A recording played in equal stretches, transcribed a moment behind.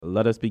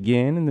Let us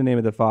begin in the name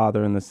of the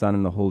Father, and the Son,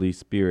 and the Holy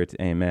Spirit.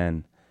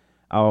 Amen.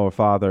 Our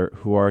Father,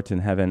 who art in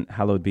heaven,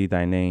 hallowed be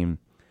thy name.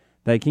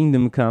 Thy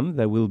kingdom come,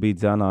 thy will be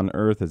done on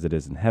earth as it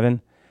is in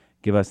heaven.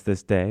 Give us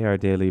this day our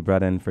daily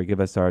bread, and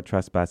forgive us our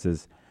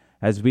trespasses,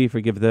 as we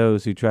forgive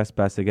those who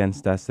trespass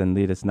against us. And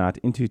lead us not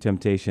into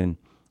temptation,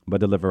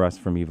 but deliver us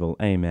from evil.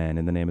 Amen.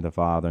 In the name of the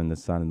Father, and the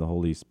Son, and the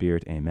Holy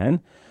Spirit.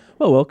 Amen.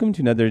 Well, welcome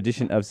to another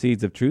edition of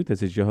Seeds of Truth.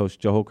 This is your host,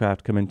 Joe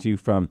Holcraft, coming to you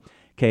from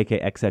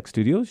KKXX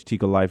Studios,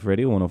 Chico Life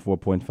Radio,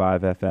 104.5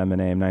 FM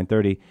and AM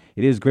 930.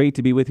 It is great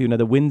to be with you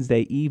another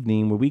Wednesday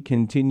evening where we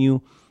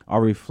continue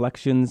our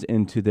reflections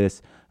into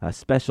this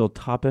special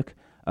topic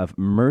of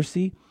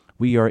mercy.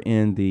 We are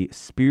in the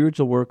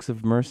spiritual works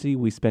of mercy.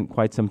 We spent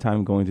quite some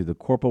time going through the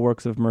corporal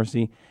works of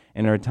mercy.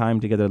 In our time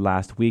together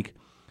last week,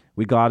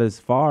 we got as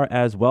far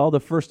as, well, the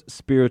first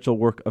spiritual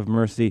work of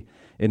mercy,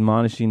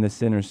 admonishing the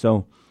sinner.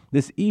 So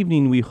this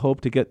evening, we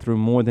hope to get through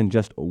more than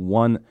just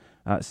one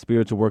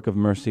spiritual work of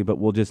mercy, but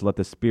we'll just let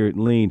the Spirit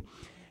lead.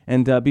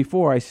 And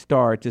before I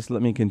start, just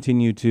let me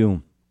continue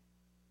to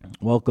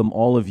welcome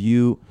all of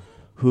you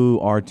who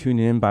are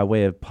tuning in by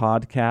way of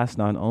podcast,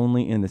 not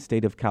only in the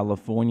state of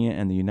California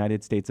and the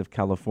United States of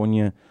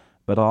California,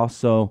 but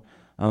also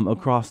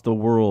across the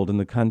world in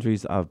the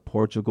countries of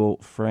Portugal,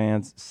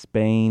 France,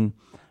 Spain,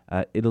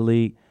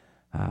 Italy.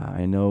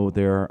 I know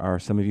there are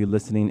some of you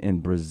listening in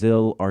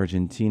Brazil,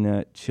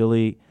 Argentina,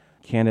 Chile,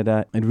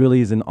 Canada. It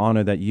really is an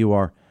honor that you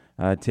are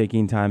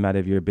taking time out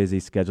of your busy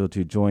schedule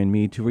to join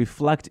me to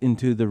reflect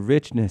into the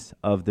richness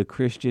of the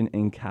Christian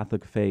and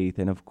Catholic faith.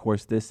 And of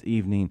course, this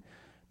evening,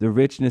 the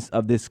richness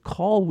of this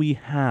call we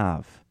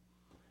have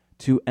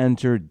to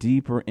enter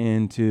deeper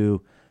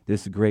into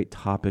this great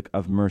topic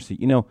of mercy.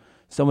 You know,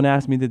 someone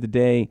asked me the other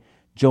day,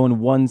 Joe, in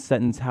one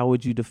sentence, how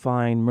would you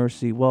define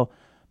mercy? Well,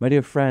 my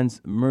dear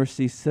friends,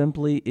 mercy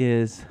simply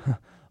is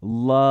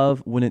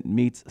love when it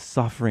meets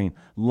suffering,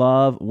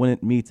 love when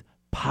it meets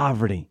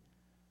poverty,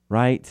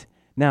 right?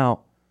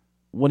 Now,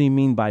 what do you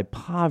mean by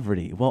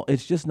poverty? Well,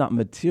 it's just not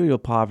material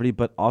poverty,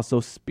 but also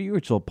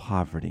spiritual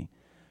poverty.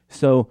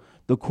 So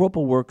the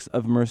corporal works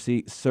of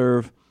mercy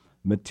serve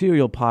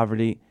material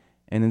poverty,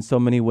 and in so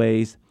many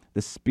ways,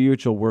 the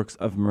spiritual works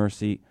of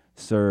mercy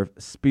serve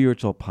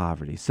spiritual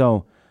poverty.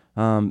 So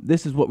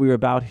this is what we're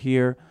about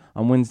here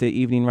on Wednesday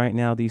evening right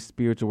now, these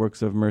spiritual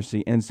works of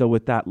mercy. And so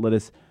with that, let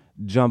us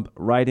jump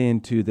right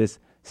into this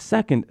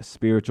second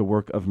spiritual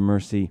work of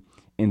mercy,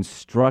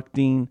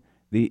 instructing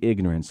the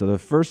ignorant. So the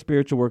first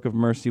spiritual work of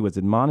mercy was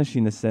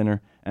admonishing the sinner,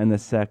 and the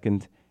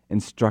second,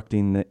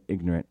 instructing the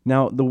ignorant.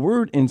 Now, the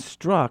word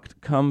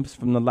instruct comes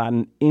from the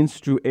Latin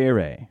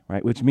instruere,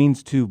 right, which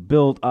means to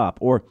build up,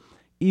 or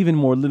even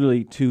more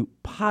literally, to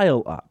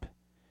pile up.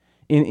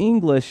 In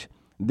English,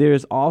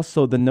 there's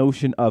also the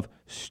notion of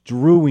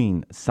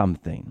strewing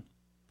something.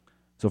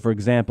 So, for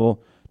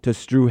example, to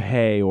strew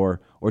hay, or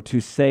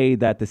to say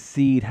that the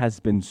seed has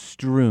been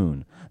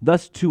strewn.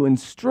 Thus, to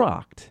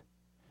instruct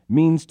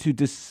means to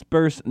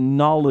disperse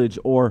knowledge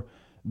or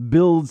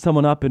build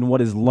someone up in what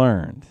is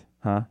learned.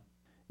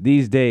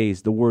 These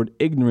days, the word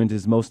ignorant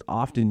is most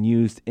often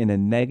used in a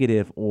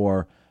negative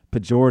or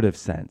pejorative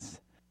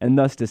sense. And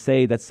thus, to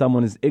say that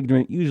someone is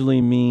ignorant usually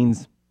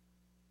means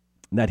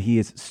that he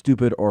is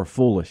stupid or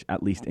foolish,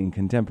 at least in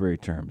contemporary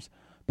terms.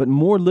 But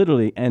more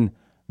literally, and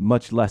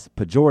much less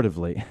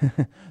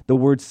pejoratively, the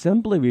word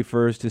simply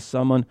refers to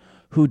someone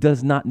who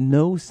does not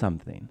know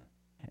something.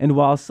 And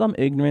while some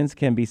ignorance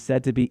can be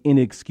said to be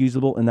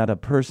inexcusable in that a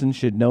person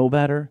should know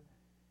better,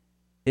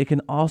 it can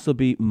also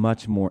be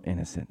much more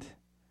innocent,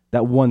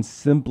 that one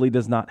simply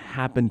does not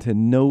happen to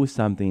know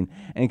something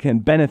and can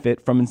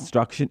benefit from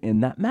instruction in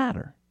that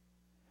matter.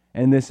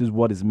 And this is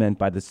what is meant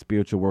by the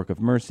spiritual work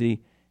of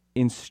mercy,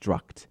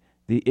 instruct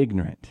the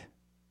ignorant.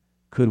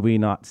 Could we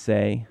not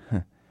say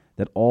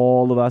that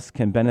all of us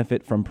can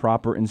benefit from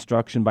proper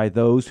instruction by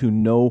those who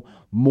know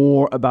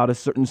more about a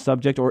certain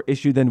subject or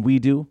issue than we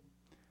do?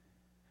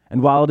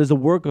 And while it is a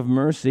work of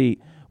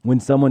mercy when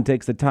someone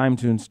takes the time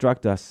to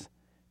instruct us,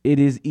 it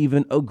is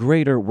even a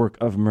greater work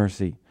of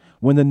mercy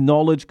when the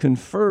knowledge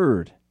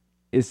conferred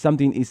is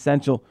something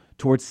essential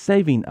towards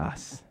saving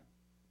us.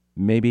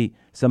 Maybe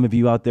some of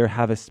you out there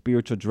have a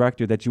spiritual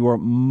director that you are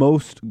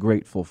most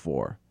grateful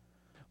for.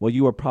 Well,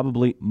 you are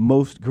probably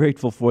most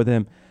grateful for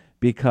them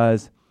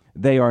because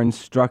they are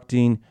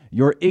instructing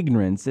your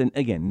ignorance. And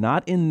again,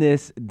 not in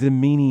this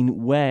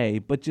demeaning way,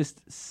 but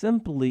just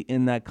simply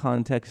in that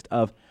context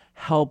of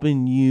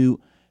helping you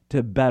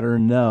to better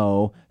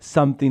know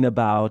something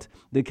about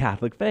the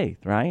Catholic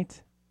faith,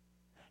 right?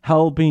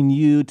 Helping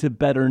you to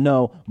better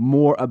know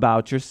more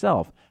about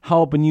yourself,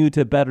 helping you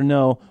to better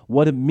know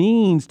what it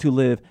means to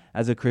live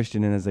as a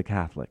Christian and as a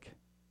Catholic.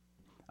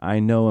 I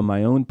know in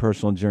my own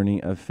personal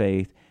journey of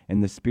faith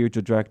and the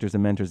spiritual directors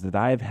and mentors that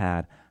I've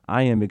had,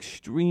 I am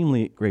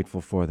extremely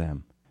grateful for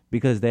them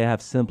because they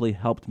have simply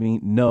helped me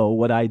know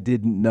what I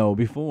didn't know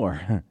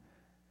before.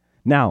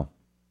 Now,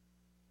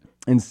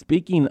 in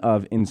speaking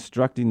of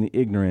instructing the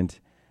ignorant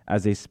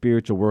as a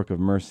spiritual work of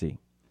mercy,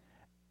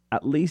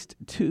 at least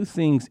two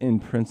things in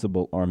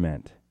principle are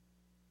meant.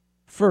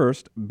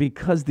 First,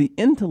 because the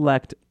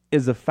intellect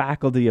is a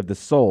faculty of the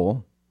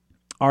soul,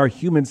 our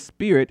human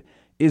spirit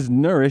is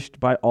nourished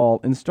by all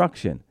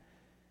instruction.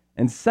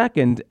 And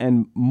second,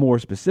 and more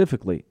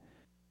specifically,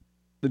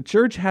 the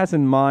church has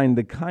in mind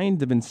the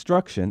kind of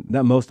instruction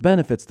that most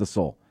benefits the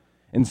soul.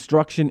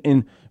 Instruction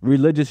in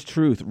religious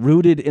truth,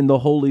 rooted in the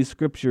Holy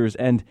Scriptures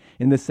and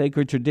in the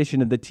sacred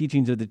tradition of the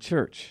teachings of the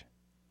church.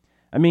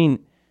 I mean,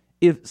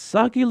 if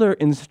secular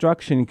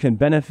instruction can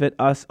benefit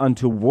us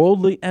unto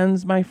worldly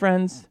ends, my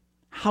friends,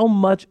 how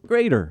much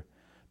greater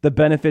the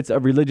benefits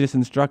of religious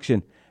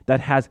instruction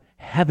that has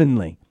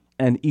heavenly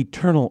and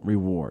eternal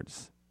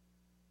rewards.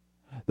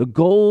 The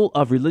goal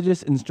of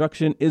religious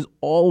instruction is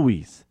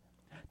always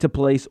to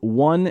place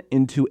one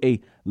into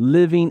a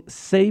living,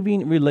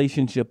 saving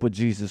relationship with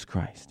Jesus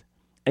Christ,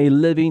 a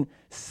living,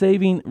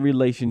 saving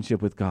relationship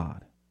with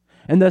God.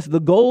 And thus the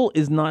goal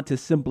is not to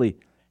simply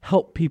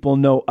help people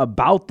know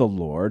about the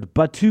Lord,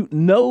 but to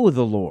know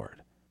the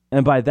Lord,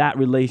 and by that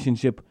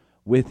relationship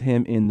with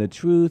him in the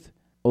truth,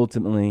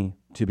 ultimately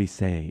to be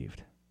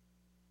saved.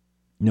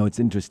 You know, it's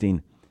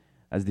interesting,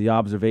 as the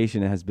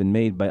observation has been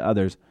made by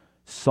others,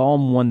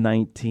 Psalm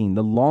 119,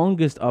 the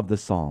longest of the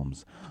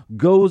Psalms,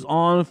 goes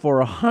on for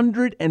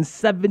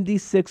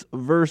 176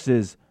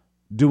 verses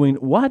doing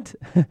what?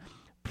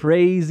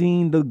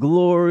 Praising the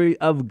glory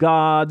of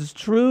God's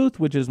truth,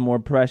 which is more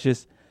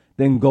precious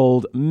than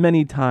gold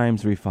many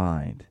times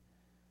refined.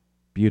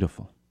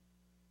 Beautiful.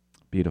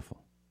 Beautiful.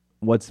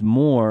 What's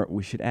more,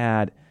 we should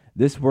add,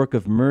 this work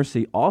of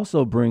mercy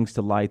also brings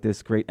to light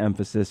this great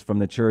emphasis from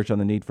the church on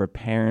the need for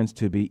parents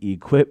to be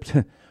equipped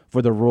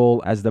for the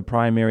role as the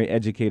primary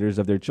educators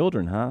of their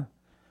children,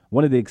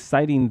 One of the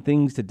exciting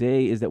things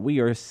today is that we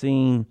are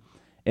seeing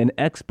an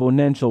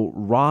exponential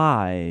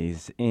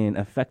rise in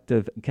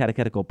effective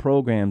catechetical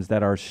programs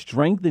that are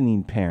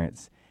strengthening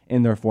parents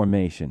in their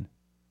formation.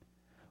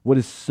 What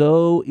is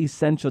so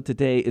essential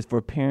today is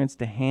for parents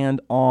to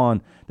hand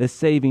on the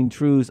saving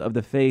truths of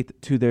the faith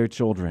to their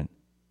children.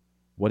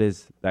 What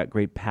is that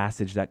great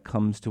passage that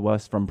comes to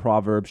us from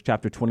Proverbs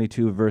chapter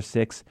 22, verse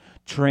 6?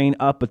 Train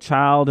up a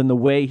child in the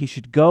way he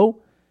should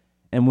go,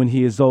 and when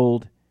he is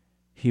old,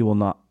 he will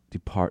not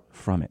depart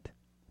from it.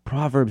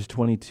 Proverbs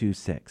 22,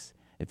 6.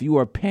 If you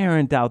are a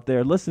parent out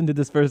there, listen to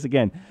this verse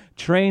again.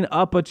 Train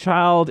up a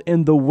child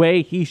in the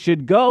way he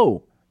should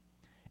go,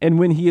 and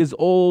when he is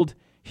old,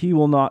 he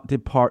will not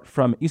depart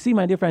from it. You see,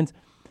 my dear friends,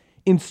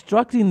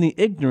 instructing the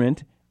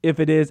ignorant, if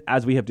it is,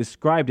 as we have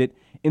described it,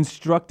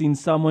 instructing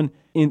someone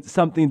in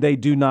something they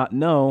do not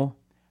know,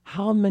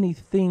 how many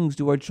things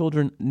do our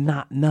children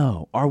not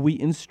know? Are we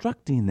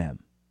instructing them?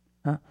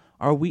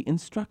 Are we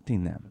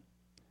instructing them?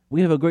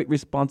 We have a great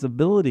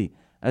responsibility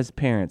as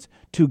parents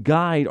to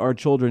guide our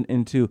children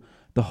into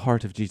the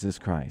heart of Jesus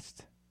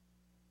Christ.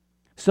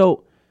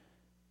 So,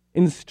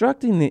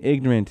 instructing the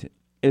ignorant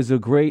is a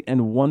great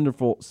and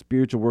wonderful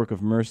spiritual work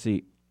of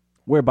mercy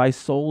whereby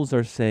souls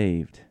are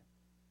saved.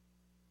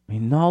 I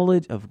mean,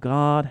 knowledge of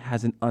God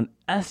has an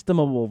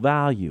inestimable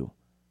value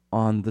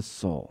on the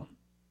soul.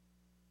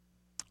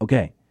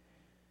 Okay,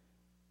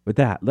 with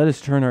that, let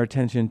us turn our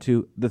attention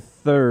to the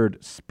third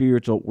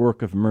spiritual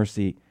work of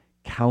mercy,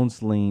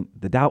 counseling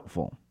the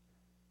doubtful.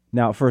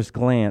 Now, at first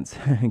glance,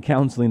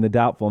 counseling the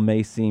doubtful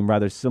may seem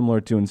rather similar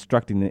to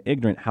instructing the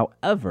ignorant.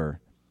 However,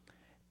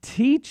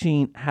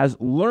 teaching has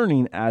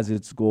learning as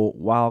its goal,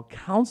 while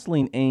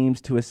counseling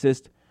aims to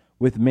assist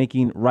with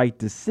making right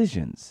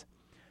decisions.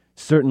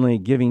 Certainly,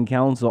 giving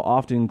counsel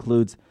often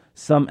includes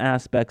some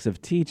aspects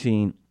of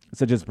teaching,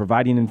 such as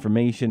providing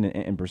information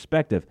and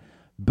perspective,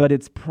 but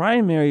its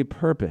primary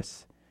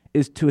purpose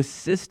is to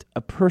assist a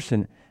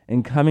person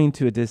in coming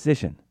to a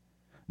decision.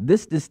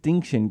 This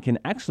distinction can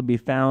actually be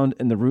found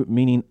in the root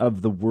meaning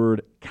of the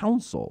word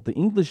counsel. The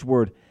English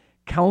word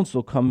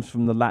counsel comes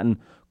from the Latin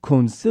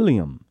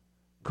consilium.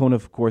 Con,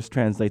 of course,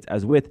 translates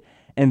as with,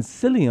 and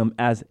cilium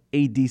as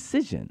a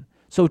decision.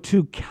 So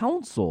to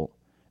counsel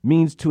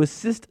means to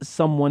assist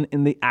someone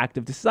in the act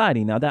of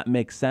deciding. Now that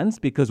makes sense,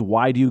 because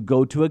why do you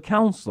go to a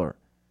counselor?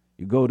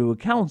 You go to a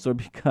counselor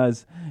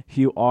because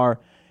you are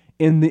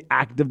in the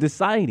act of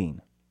deciding.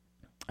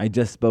 I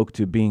just spoke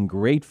to being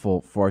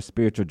grateful for our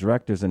spiritual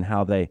directors and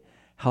how they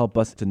help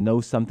us to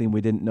know something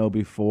we didn't know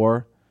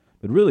before.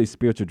 But really,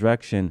 spiritual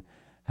direction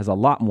has a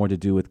lot more to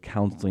do with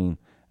counseling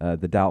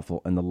the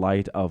doubtful in the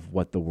light of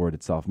what the word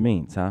itself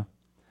means.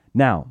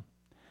 Now,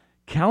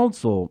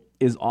 counsel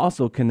is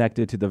also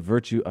connected to the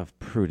virtue of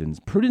prudence.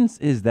 Prudence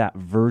is that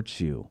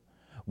virtue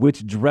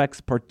which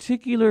directs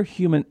particular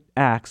human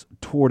acts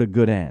toward a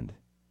good end.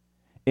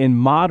 In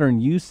modern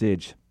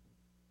usage,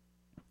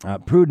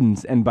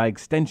 prudence, and by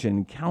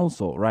extension,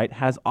 counsel, right,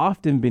 has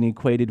often been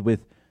equated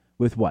with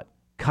what?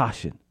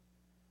 Caution.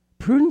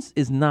 Prudence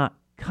is not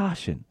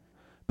caution,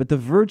 but the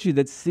virtue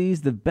that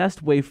sees the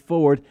best way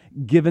forward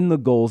given the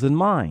goals in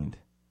mind.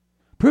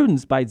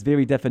 Prudence, by its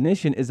very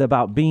definition, is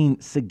about being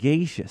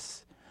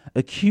sagacious,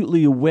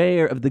 acutely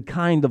aware of the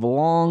kind of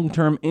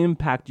long-term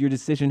impact your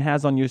decision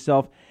has on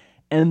yourself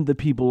and the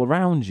people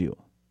around you.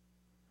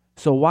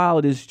 So while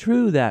it is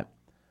true that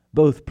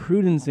both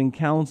prudence and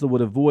counsel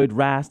would avoid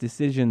rash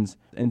decisions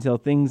until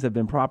things have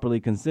been properly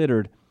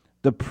considered,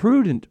 the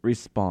prudent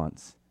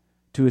response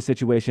to a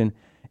situation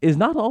is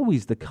not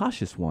always the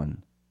cautious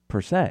one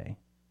per se,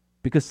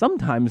 because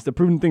sometimes the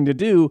prudent thing to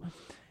do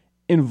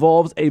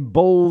involves a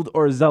bold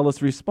or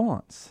zealous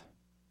response.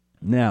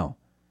 Now,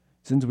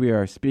 since we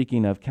are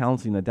speaking of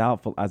counseling the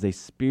doubtful as a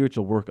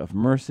spiritual work of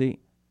mercy,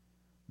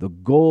 the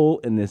goal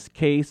in this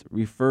case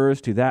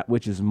refers to that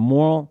which is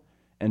moral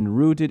and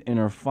rooted in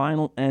our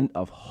final end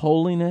of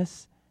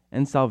holiness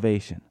and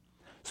salvation.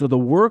 So the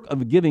work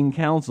of giving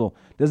counsel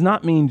does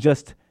not mean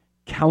just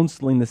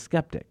counseling the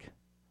skeptic.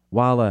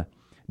 While a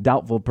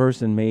doubtful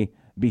person may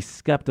be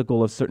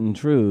skeptical of certain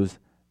truths,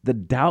 the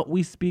doubt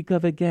we speak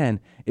of again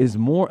is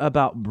more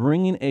about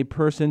bringing a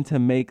person to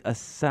make a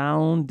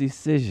sound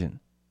decision.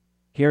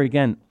 Here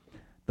again,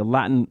 the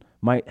Latin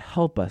might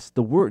help us.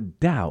 The word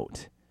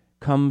doubt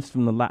comes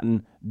from the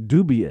Latin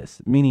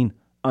dubious, meaning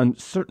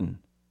uncertain.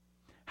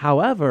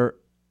 However,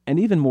 and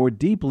even more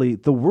deeply,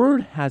 the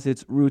word has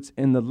its roots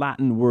in the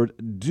Latin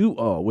word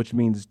duo, which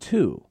means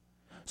two.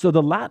 So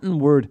the Latin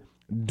word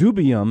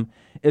dubium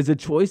is a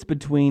choice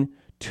between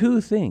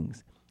two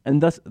things,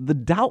 and thus the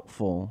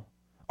doubtful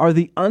are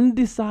the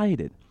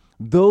undecided,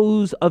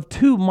 those of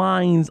two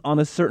minds on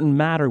a certain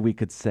matter, we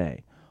could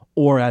say,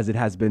 or as it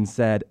has been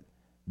said,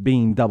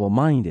 being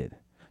double-minded.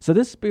 So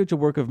this spiritual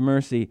work of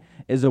mercy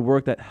is a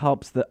work that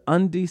helps the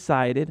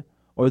undecided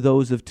or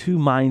those of two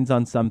minds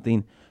on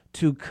something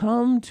to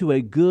come to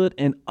a good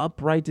and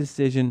upright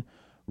decision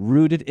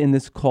rooted in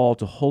this call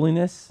to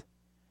holiness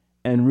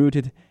and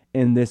rooted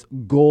in this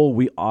goal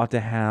we ought to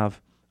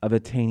have of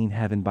attaining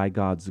heaven by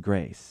God's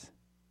grace.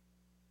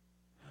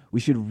 We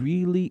should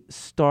really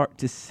start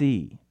to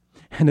see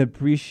and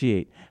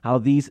appreciate how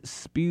these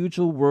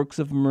spiritual works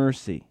of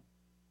mercy,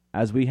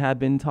 as we have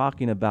been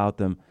talking about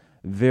them,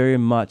 very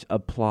much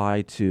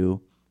apply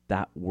to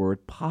that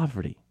word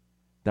poverty,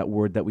 that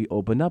word that we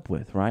open up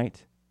with,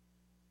 right?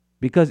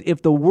 Because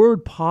if the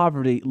word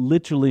poverty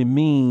literally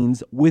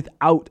means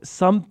without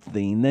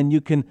something, then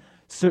you can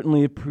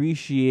certainly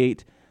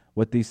appreciate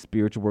what these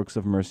spiritual works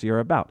of mercy are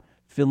about,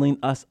 filling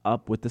us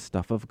up with the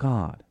stuff of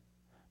God.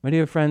 My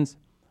dear friends,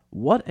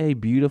 what a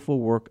beautiful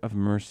work of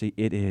mercy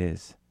it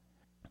is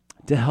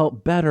to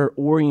help better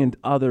orient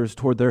others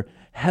toward their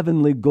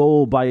heavenly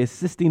goal by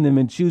assisting them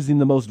in choosing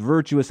the most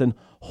virtuous and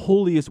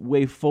holiest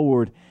way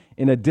forward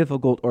in a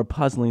difficult or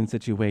puzzling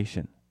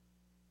situation.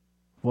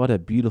 What a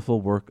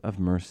beautiful work of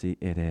mercy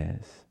it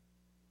is.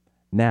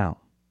 Now,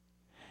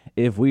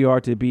 if we are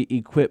to be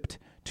equipped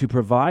to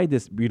provide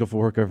this beautiful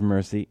work of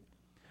mercy,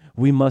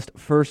 we must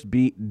first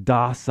be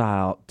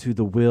docile to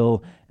the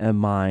will and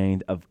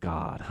mind of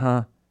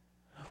God,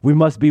 We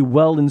must be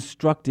well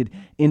instructed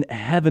in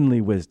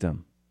heavenly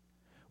wisdom,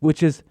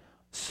 which is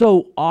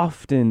so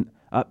often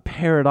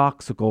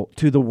paradoxical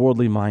to the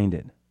worldly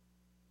minded.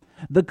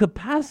 The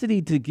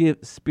capacity to give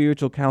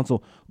spiritual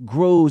counsel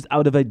grows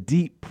out of a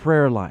deep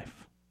prayer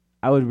life.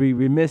 I would be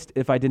remiss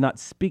if I did not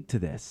speak to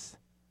this,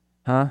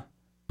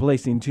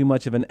 placing too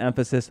much of an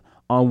emphasis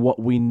on what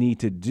we need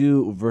to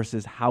do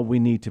versus how we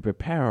need to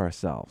prepare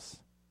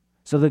ourselves.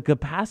 So the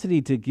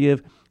capacity to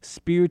give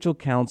spiritual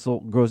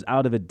counsel grows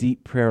out of a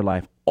deep prayer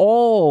life.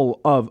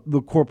 All of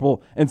the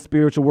corporal and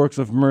spiritual works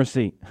of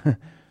mercy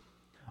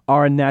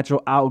are a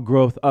natural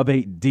outgrowth of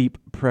a deep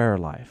prayer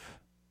life,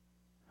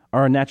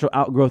 are a natural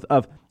outgrowth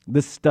of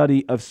the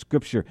study of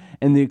Scripture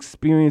and the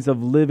experience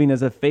of living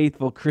as a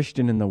faithful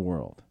Christian in the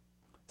world.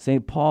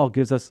 St. Paul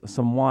gives us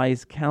some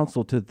wise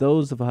counsel to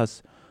those of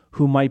us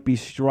who might be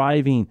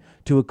striving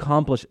to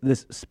accomplish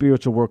this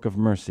spiritual work of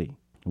mercy.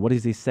 What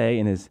does he say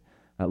in his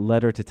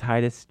letter to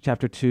Titus,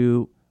 chapter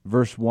 2,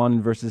 verse 1,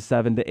 verses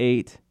 7 to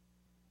 8?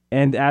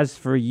 And as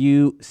for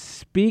you,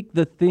 speak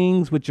the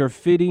things which are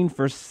fitting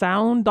for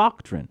sound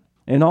doctrine.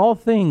 In all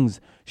things,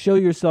 show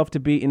yourself to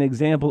be an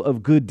example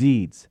of good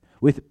deeds,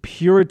 with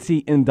purity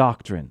in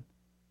doctrine,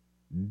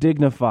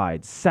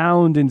 dignified,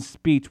 sound in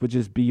speech, which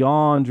is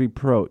beyond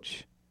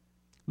reproach.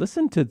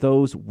 Listen to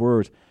those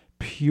words,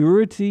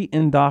 purity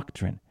in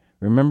doctrine.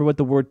 Remember what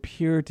the word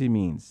purity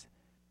means.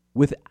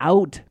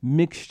 Without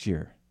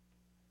mixture,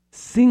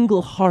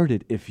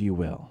 single-hearted, if you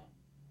will.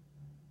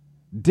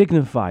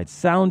 Dignified,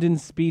 sound in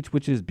speech,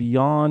 which is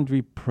beyond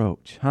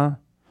reproach,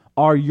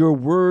 Are your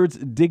words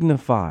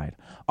dignified?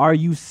 Are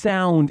you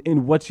sound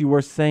in what you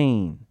are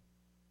saying?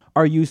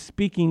 Are you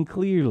speaking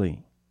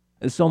clearly?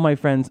 So, my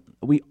friends,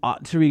 we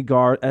ought to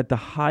regard at the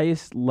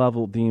highest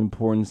level the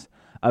importance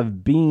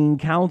of being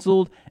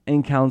counseled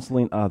and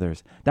counseling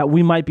others, that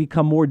we might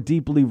become more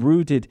deeply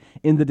rooted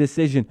in the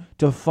decision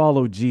to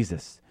follow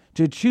Jesus,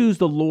 to choose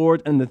the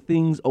Lord and the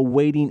things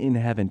awaiting in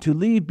heaven, to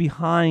leave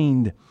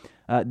behind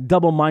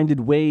double-minded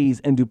ways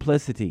and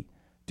duplicity,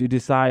 to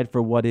decide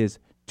for what is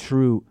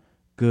true,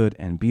 good,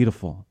 and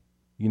beautiful.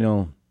 You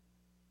know,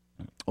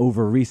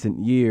 over recent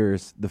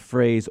years, the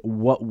phrase,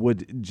 "What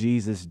would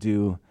Jesus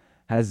do?"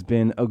 has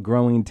been a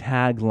growing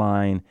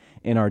tagline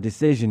in our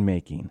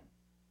decision-making.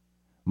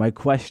 My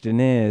question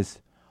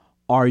is,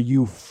 are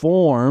you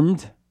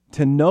formed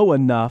to know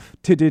enough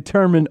to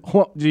determine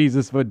what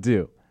Jesus would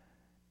do?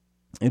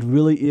 It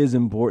really is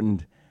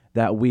important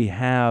that we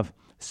have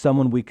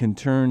someone we can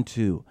turn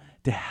to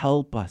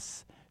help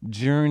us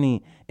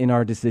journey in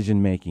our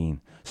decision making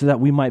so that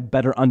we might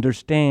better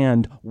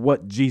understand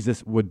what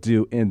Jesus would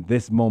do in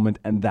this moment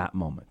and that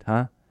moment,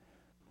 huh?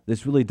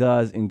 This really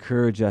does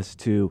encourage us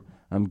to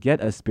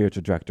get a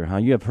spiritual director, huh?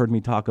 You have heard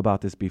me talk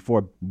about this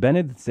before.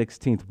 Benedict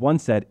XVI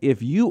once said,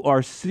 if you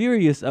are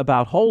serious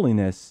about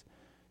holiness,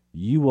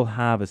 you will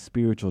have a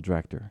spiritual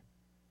director.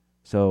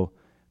 So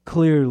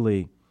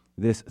clearly,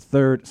 this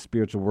third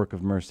spiritual work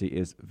of mercy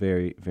is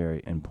very,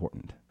 very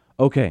important.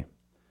 Okay,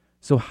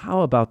 so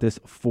how about this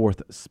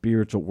fourth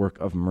spiritual work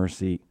of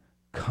mercy,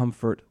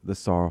 comfort the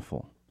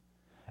sorrowful?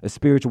 A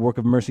spiritual work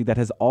of mercy that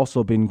has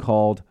also been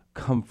called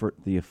comfort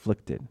the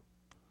afflicted.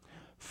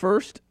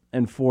 First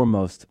and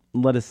foremost,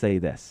 let us say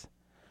this.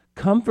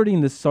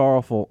 Comforting the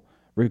sorrowful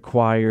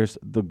requires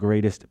the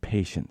greatest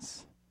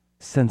patience,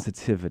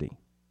 sensitivity,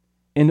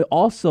 and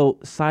also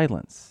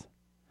silence.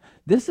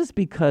 This is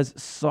because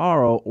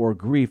sorrow or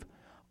grief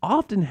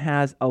often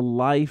has a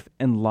life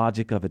and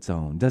logic of its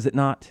own, does it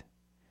not?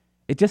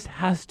 It just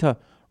has to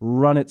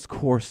run its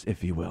course,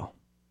 if you will.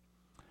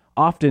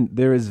 Often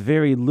there is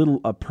very little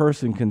a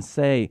person can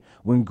say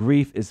when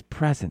grief is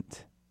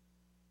present.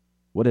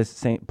 What does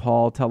St.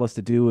 Paul tell us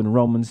to do in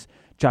Romans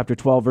chapter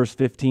 12, verse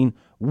 15?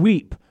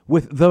 Weep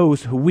with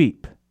those who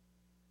weep.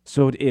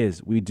 So it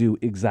is, we do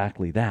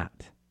exactly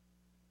that.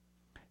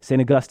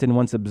 St. Augustine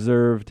once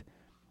observed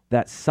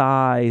that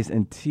sighs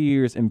and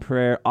tears in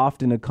prayer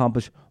often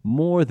accomplish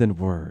more than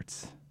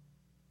words.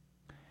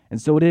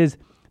 And so it is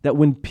that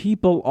when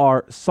people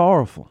are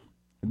sorrowful,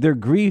 their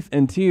grief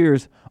and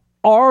tears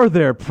are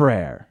their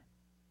prayer.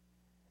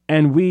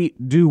 And we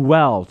do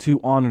well to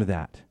honor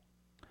that,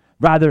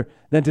 rather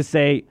than to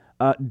say,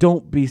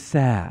 don't be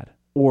sad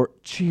or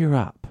cheer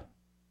up.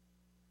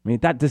 I mean,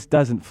 that just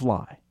doesn't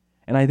fly.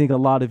 And I think a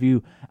lot of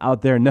you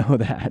out there know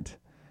that.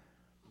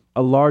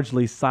 A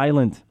largely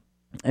silent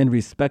and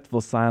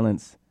respectful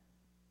silence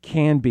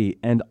can be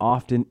and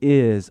often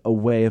is a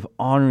way of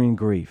honoring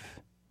grief,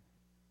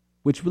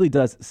 which really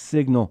does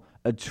signal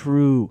a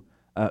true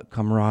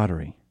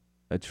camaraderie,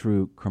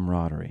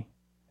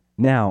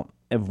 Now,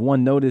 if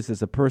one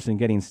notices a person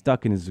getting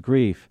stuck in his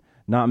grief,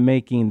 not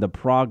making the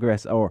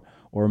progress or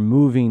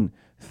moving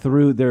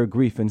through their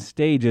grief in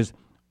stages,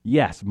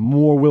 yes,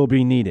 more will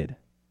be needed,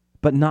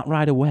 but not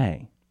right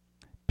away.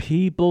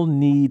 People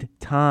need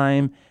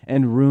time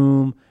and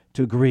room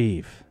to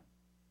grieve.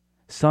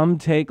 Some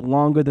take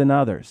longer than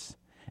others,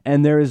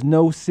 and there is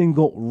no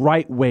single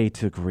right way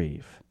to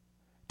grieve.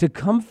 To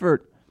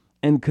comfort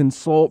and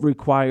console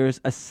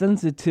requires a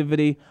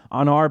sensitivity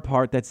on our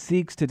part that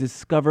seeks to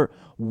discover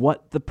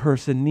what the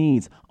person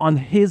needs on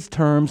his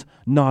terms,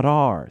 not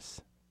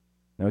ours.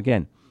 Now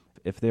again,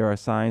 if there are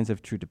signs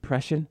of true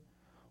depression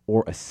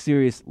or a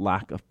serious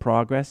lack of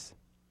progress,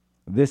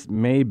 this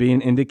may be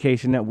an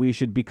indication that we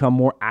should become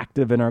more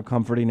active in our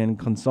comforting and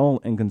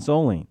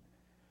consoling,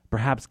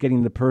 perhaps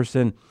getting the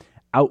person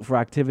out for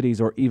activities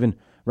or even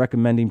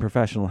recommending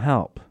professional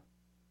help.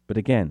 But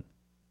again,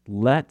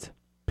 let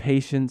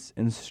patience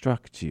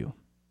instruct you.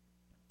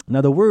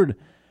 Now, the word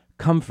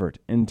comfort,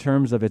 in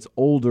terms of its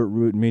older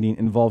root meaning,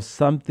 involves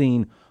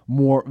something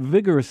more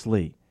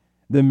vigorously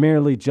than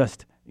merely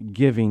just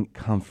giving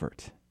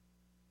comfort.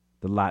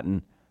 The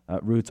Latin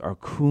roots are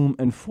cum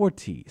and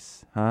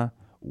fortis,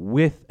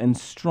 with and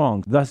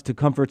strong. Thus, to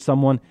comfort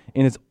someone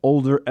in its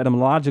older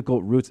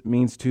etymological roots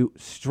means to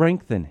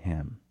strengthen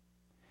him.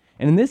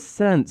 And in this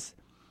sense,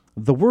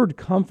 the word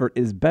comfort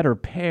is better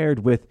paired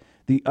with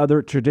the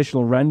other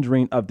traditional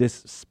rendering of this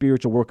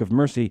spiritual work of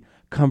mercy,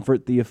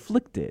 comfort the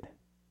afflicted.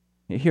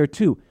 Here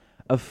too,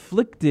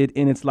 afflicted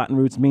in its Latin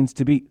roots means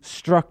to be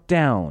struck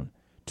down,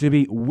 to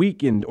be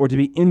weakened, or to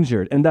be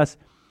injured. And thus,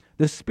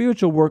 the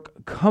spiritual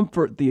work,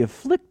 comfort the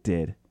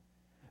afflicted,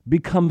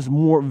 becomes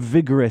more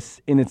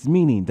vigorous in its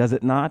meaning, does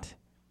it not?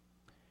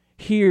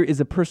 Here is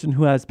a person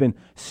who has been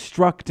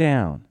struck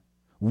down,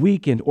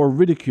 weakened, or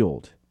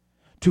ridiculed.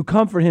 To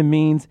comfort him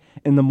means,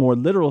 in the more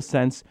literal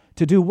sense,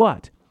 to do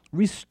what?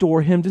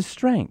 Restore him to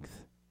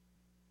strength,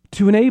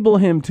 to enable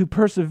him to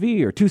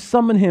persevere, to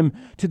summon him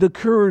to the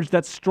courage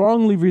that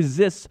strongly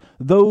resists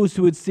those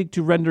who would seek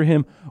to render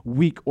him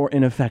weak or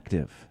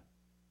ineffective.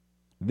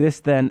 This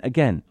then,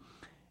 again,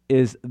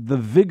 is the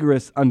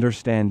vigorous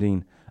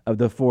understanding of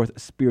the fourth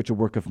spiritual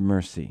work of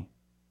mercy,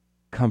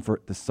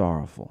 comfort the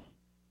sorrowful.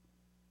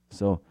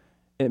 So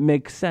it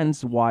makes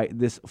sense why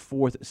this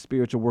fourth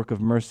spiritual work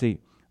of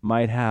mercy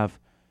might have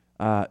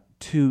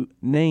two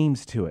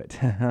names to it.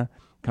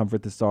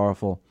 Comfort the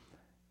sorrowful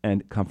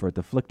and comfort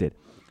the afflicted.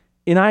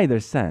 In either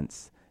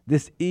sense,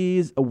 this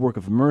is a work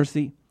of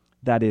mercy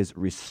that is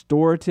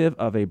restorative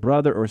of a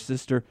brother or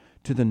sister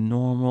to the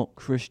normal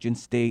Christian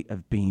state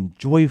of being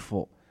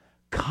joyful,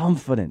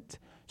 confident,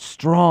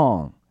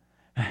 strong,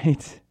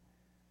 right?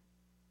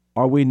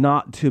 Are we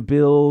not to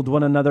build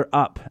one another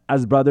up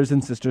as brothers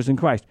and sisters in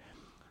Christ?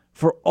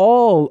 For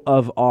all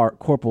of our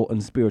corporal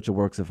and spiritual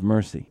works of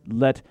mercy,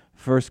 let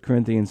 1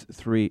 Corinthians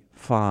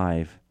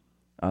 3:5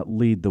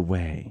 lead the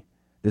way.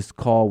 This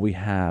call we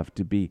have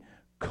to be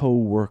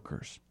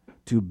co-workers,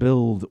 to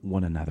build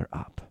one another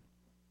up.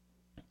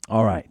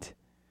 All right,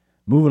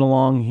 moving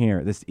along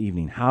here this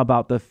evening. How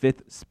about the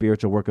fifth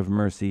spiritual work of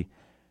mercy?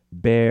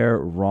 Bear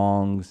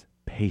wrongs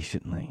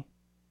patiently.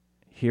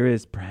 Here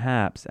is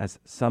perhaps, as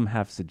some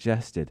have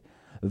suggested,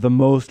 the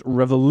most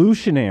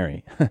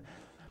revolutionary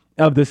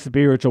of the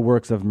spiritual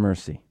works of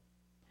mercy.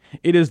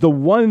 It is the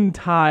one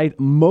tied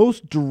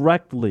most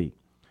directly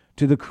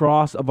to the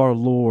cross of our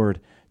Lord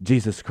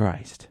Jesus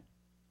Christ.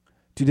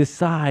 To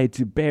decide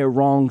to bear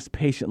wrongs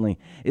patiently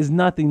is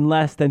nothing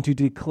less than to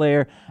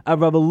declare a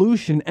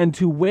revolution and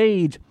to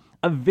wage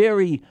a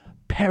very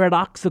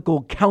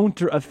paradoxical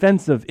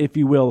counteroffensive, if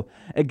you will,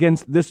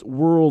 against this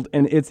world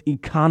and its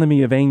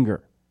economy of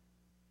anger.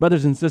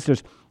 Brothers and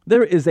sisters,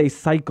 there is a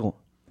cycle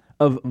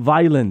of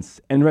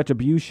violence and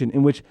retribution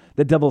in which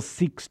the devil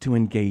seeks to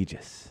engage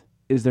us,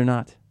 is there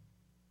not?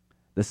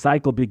 The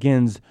cycle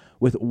begins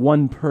with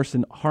one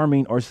person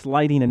harming or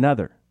slighting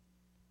another,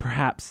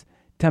 perhaps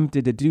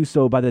tempted to do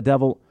so by the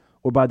devil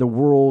or by the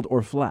world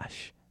or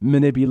flesh,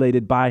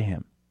 manipulated by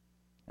him.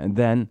 And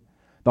then,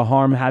 the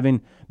harm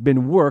having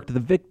been worked,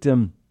 the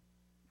victim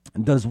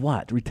does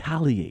what?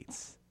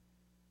 Retaliates.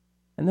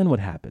 And then what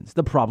happens?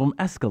 The problem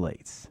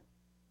escalates.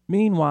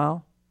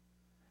 Meanwhile,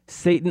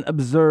 Satan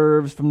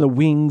observes from the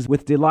wings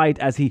with delight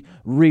as he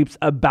reaps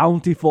a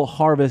bountiful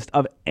harvest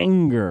of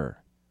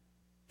anger,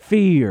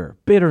 fear,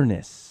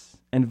 bitterness,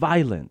 and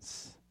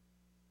violence.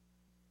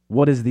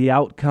 What is the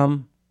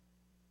outcome?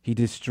 He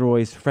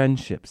destroys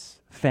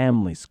friendships,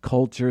 families,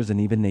 cultures,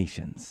 and even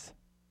nations.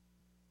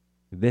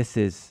 This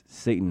is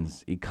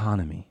Satan's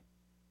economy,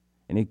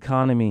 an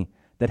economy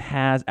that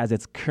has as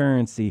its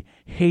currency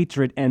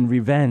hatred and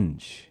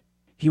revenge.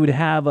 He would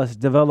have us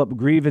develop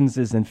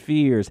grievances and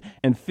fears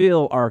and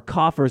fill our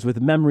coffers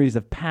with memories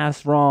of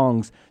past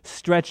wrongs,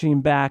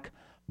 stretching back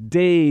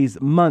days,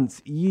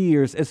 months,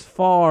 years, as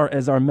far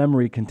as our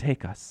memory can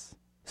take us.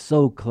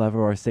 So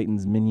clever are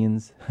Satan's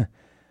minions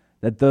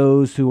that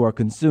those who are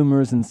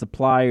consumers and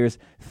suppliers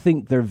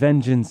think their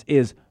vengeance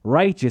is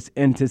righteous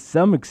and to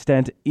some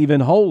extent even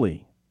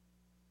holy.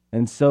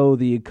 And so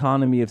the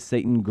economy of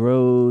Satan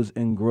grows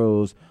and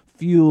grows,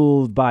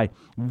 fueled by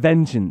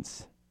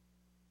vengeance,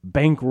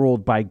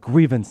 bankrolled by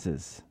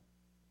grievances.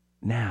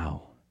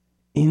 Now,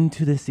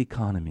 into this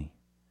economy,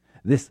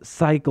 this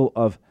cycle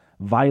of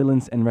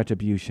violence and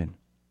retribution,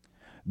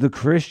 the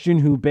Christian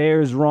who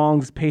bears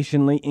wrongs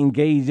patiently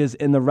engages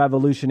in the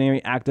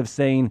revolutionary act of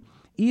saying,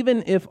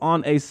 even if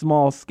on a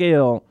small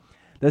scale,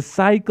 the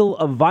cycle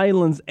of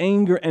violence,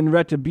 anger, and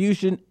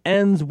retribution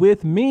ends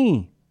with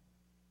me.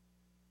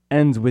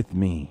 Ends with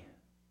me.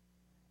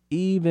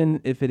 Even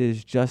if it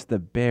is just the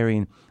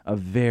bearing of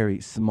very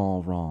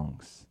small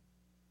wrongs.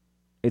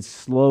 It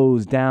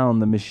slows down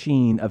the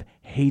machine of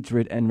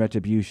hatred and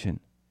retribution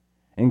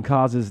and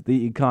causes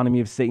the economy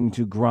of Satan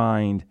to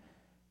grind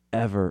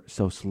ever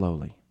so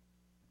slowly.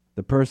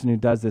 The person who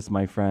does this,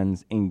 my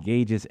friends,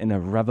 engages in a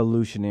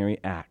revolutionary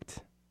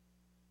act,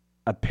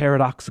 a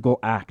paradoxical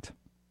act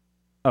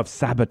of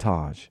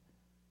sabotage.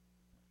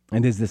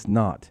 And is this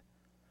not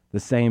the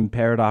same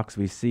paradox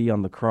we see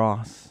on the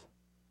cross,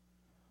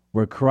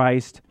 where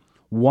Christ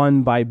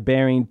won by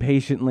bearing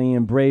patiently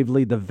and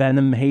bravely the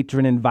venom,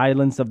 hatred, and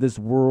violence of this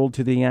world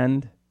to the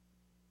end?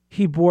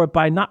 He bore it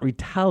by not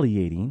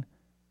retaliating,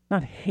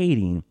 not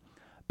hating,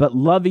 but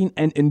loving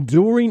and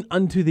enduring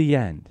unto the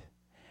end.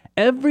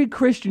 Every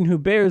Christian who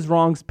bears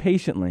wrongs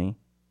patiently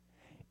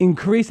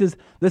increases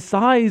the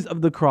size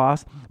of the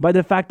cross by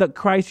the fact that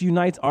Christ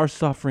unites our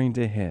suffering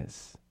to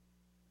his.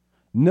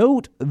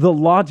 Note the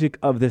logic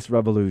of this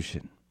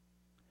revolution.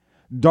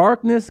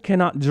 Darkness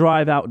cannot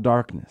drive out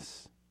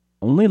darkness.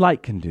 Only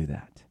light can do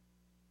that.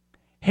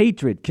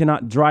 Hatred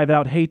cannot drive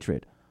out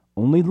hatred.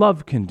 Only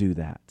love can do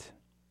that.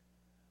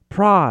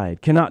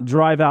 Pride cannot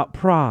drive out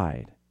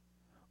pride.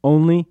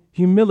 Only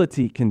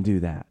humility can do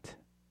that.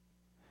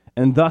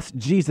 And thus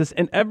Jesus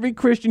and every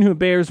Christian who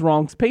bears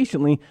wrongs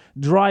patiently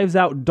drives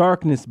out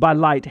darkness by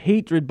light,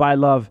 hatred by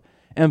love,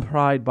 and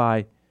pride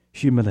by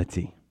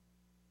humility.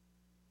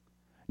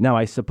 Now,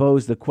 I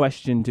suppose the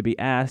question to be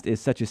asked is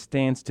such a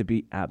stance to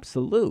be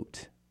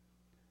absolute.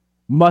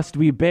 Must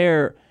we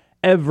bear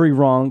every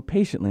wrong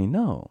patiently?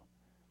 No.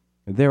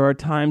 There are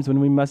times when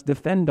we must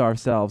defend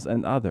ourselves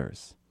and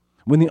others,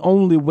 when the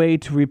only way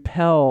to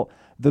repel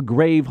the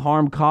grave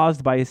harm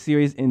caused by a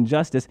serious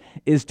injustice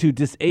is to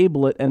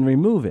disable it and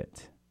remove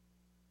it.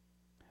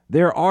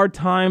 There are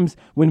times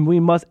when we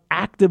must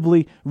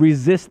actively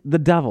resist the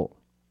devil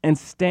and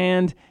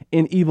stand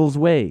in evil's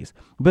ways.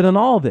 But in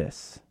all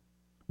this,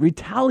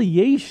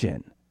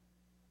 retaliation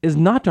is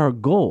not our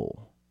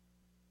goal.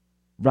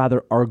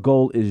 Rather, our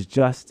goal is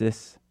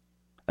justice,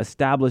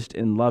 established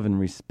in love and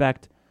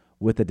respect,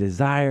 with a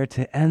desire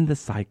to end the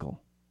cycle,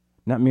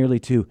 not merely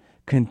to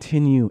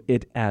continue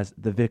it as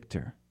the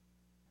victor.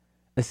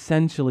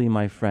 Essentially,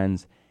 my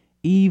friends,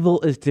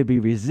 evil is to be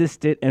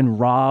resisted and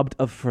robbed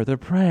of further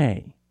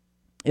prey.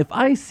 If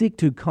I seek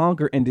to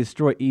conquer and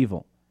destroy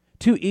evil,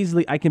 too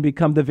easily I can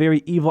become the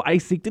very evil I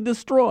seek to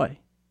destroy.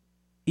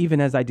 Even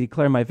as I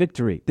declare my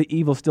victory, the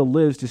evil still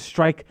lives to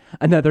strike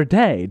another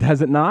day,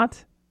 does it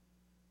not?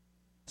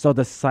 So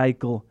the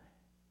cycle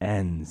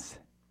ends,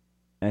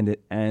 and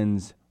it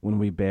ends when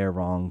we bear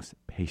wrongs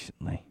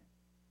patiently.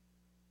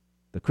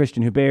 The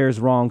Christian who bears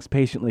wrongs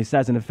patiently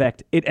says, in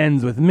effect, it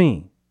ends with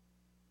me.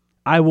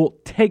 I will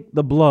take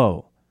the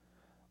blow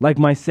like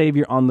my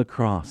Savior on the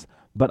cross,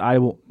 but I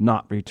will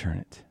not return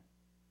it.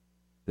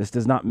 This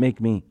does not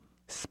make me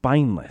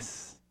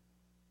spineless.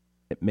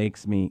 It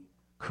makes me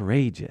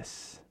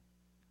courageous.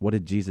 What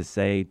did Jesus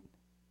say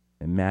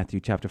in Matthew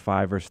chapter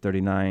 5, verse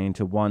 39?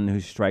 To one who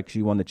strikes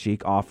you on the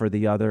cheek, offer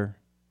the other.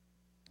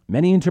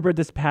 Many interpret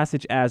this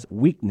passage as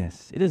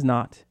weakness. It is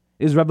not.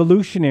 It is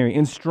revolutionary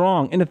and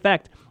strong. In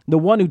effect, the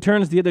one who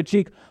turns the other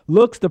cheek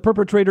looks the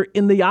perpetrator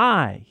in the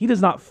eye. He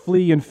does not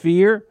flee in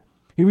fear.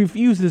 He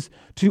refuses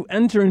to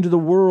enter into the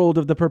world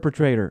of the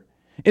perpetrator,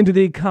 into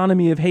the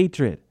economy of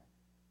hatred.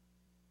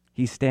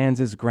 He stands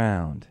his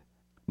ground,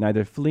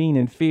 neither fleeing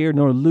in fear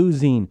nor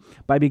losing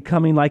by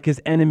becoming like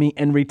his enemy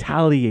and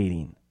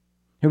retaliating.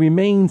 He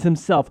remains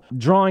himself,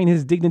 drawing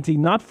his dignity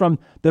not from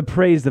the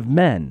praise of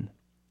men,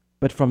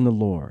 but from the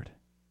Lord.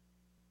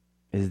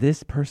 Is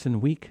this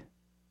person weak?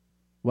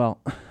 Well,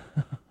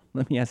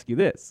 let me ask you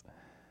this.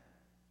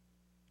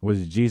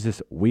 Was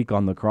Jesus weak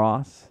on the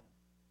cross?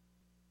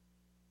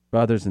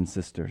 Brothers and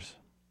sisters,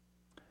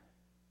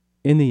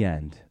 in the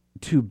end,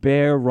 to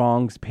bear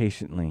wrongs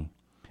patiently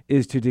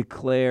is to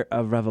declare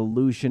a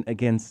revolution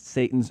against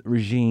Satan's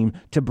regime,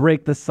 to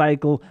break the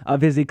cycle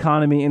of his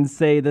economy and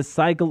say the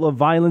cycle of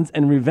violence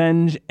and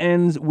revenge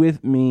ends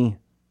with me.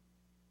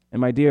 And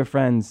my dear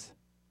friends,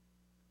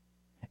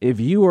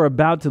 if you are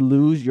about to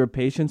lose your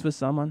patience with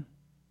someone,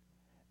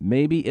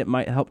 maybe it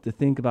might help to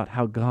think about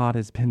how God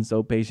has been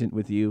so patient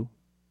with you.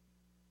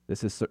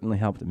 This has certainly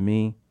helped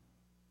me,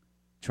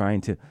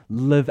 trying to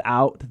live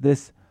out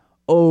this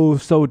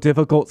so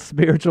difficult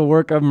spiritual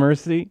work of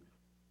mercy.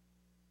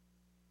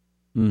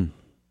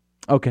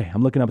 Okay,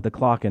 I'm looking up at the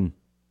clock and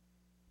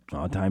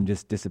time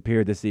just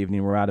disappeared this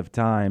evening. We're out of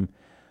time,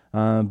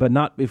 but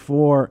not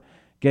before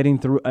getting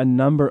through a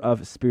number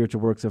of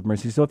spiritual works of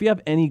mercy. So if you have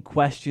any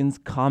questions,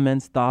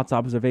 comments, thoughts,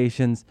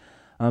 observations,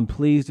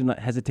 please do not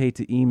hesitate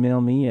to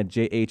email me at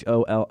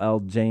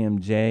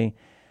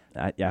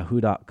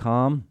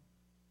jholljmj@yahoo.com.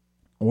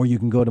 Or you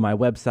can go to my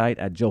website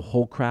at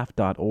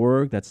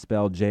joeholcraft.org. That's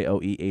spelled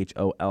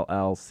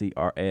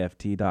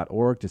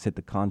JOEHOLLCRAFT.org. Just hit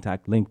the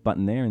contact link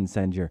button there and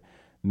send your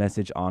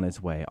message on its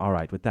way. All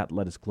right, with that,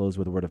 let us close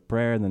with a word of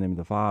prayer in the name of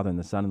the Father, and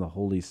the Son, and the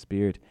Holy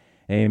Spirit.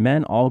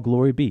 Amen. All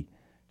glory be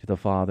to the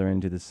Father,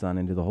 and to the Son,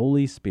 and to the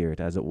Holy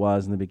Spirit, as it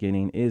was in the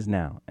beginning, is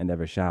now, and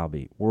ever shall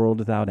be, world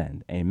without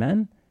end.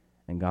 Amen,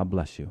 and God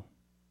bless you.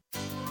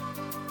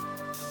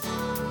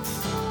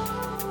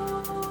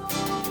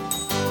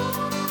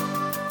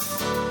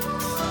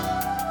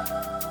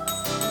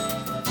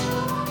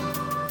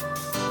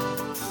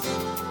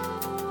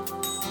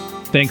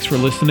 Thanks for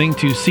listening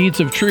to Seeds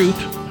of Truth,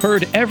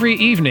 heard every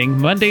evening,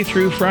 Monday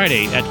through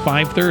Friday at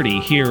 5:30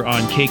 here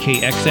on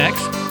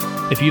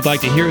KKXX. If you'd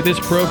like to hear this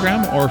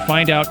program or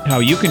find out how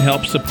you can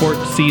help support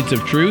Seeds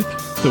of Truth,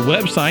 the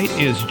website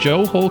is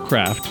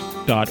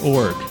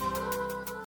joeholcraft.org.